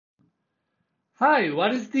Hi,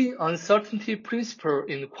 what is the uncertainty principle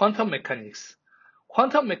in quantum mechanics?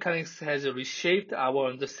 Quantum mechanics has reshaped our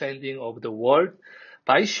understanding of the world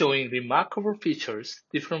by showing remarkable features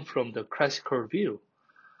different from the classical view.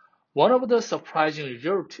 One of the surprising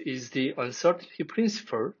results is the uncertainty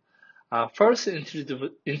principle, first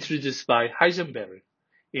introduced by Heisenberg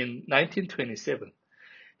in 1927.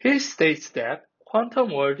 He states that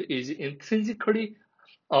quantum world is intrinsically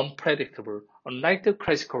unpredictable, unlike the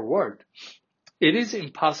classical world. It is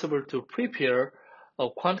impossible to prepare a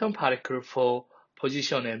quantum particle for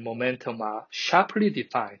position and momentum are sharply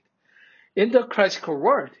defined. In the classical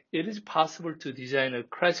world, it is possible to design a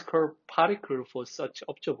classical particle for such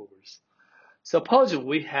observables. Suppose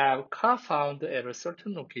we have car found at a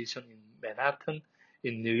certain location in Manhattan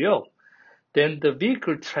in New York. Then the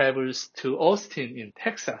vehicle travels to Austin in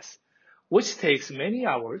Texas, which takes many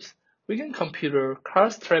hours. We can compute a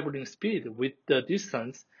car's traveling speed with the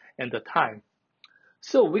distance and the time.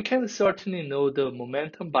 So we can certainly know the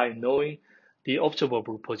momentum by knowing the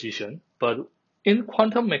observable position, but in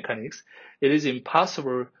quantum mechanics, it is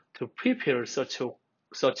impossible to prepare such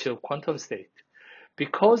a quantum state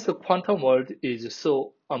because the quantum world is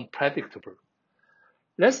so unpredictable.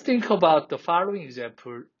 Let's think about the following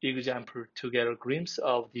example to get a glimpse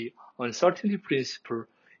of the uncertainty principle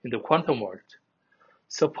in the quantum world.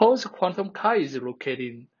 Suppose quantum car is located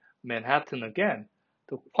in Manhattan again.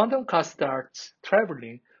 The quantum car starts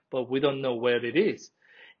traveling, but we don't know where it is.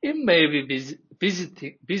 It may be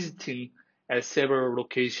visiting at several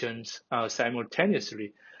locations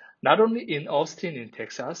simultaneously, not only in Austin in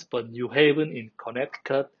Texas, but New Haven in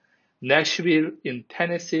Connecticut, Nashville in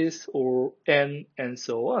Tennessee, and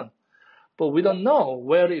so on. But we don't know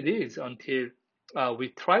where it is until we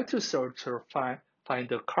try to search or find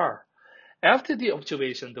the car. After the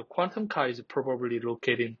observation, the quantum car is probably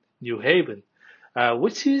located in New Haven,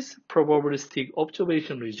 which is probabilistic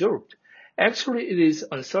observation result. Actually, it is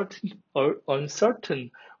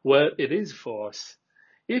uncertain where it is for us.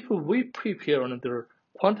 If we prepare another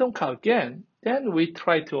quantum car again, then we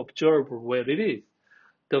try to observe where it is.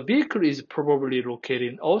 The vehicle is probably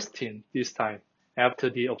located in Austin this time after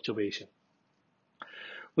the observation.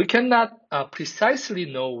 We cannot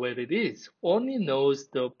precisely know where it is, only knows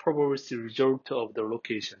the probabilistic result of the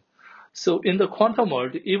location. So in the quantum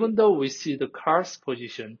world, even though we see the car's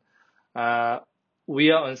position, uh,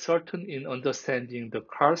 we are uncertain in understanding the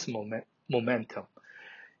car's momentum.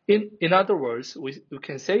 In other words, we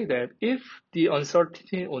can say that if the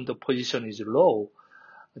uncertainty on the position is low,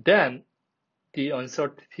 then the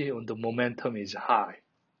uncertainty on the momentum is high.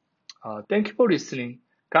 Thank you for listening.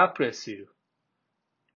 God bless you.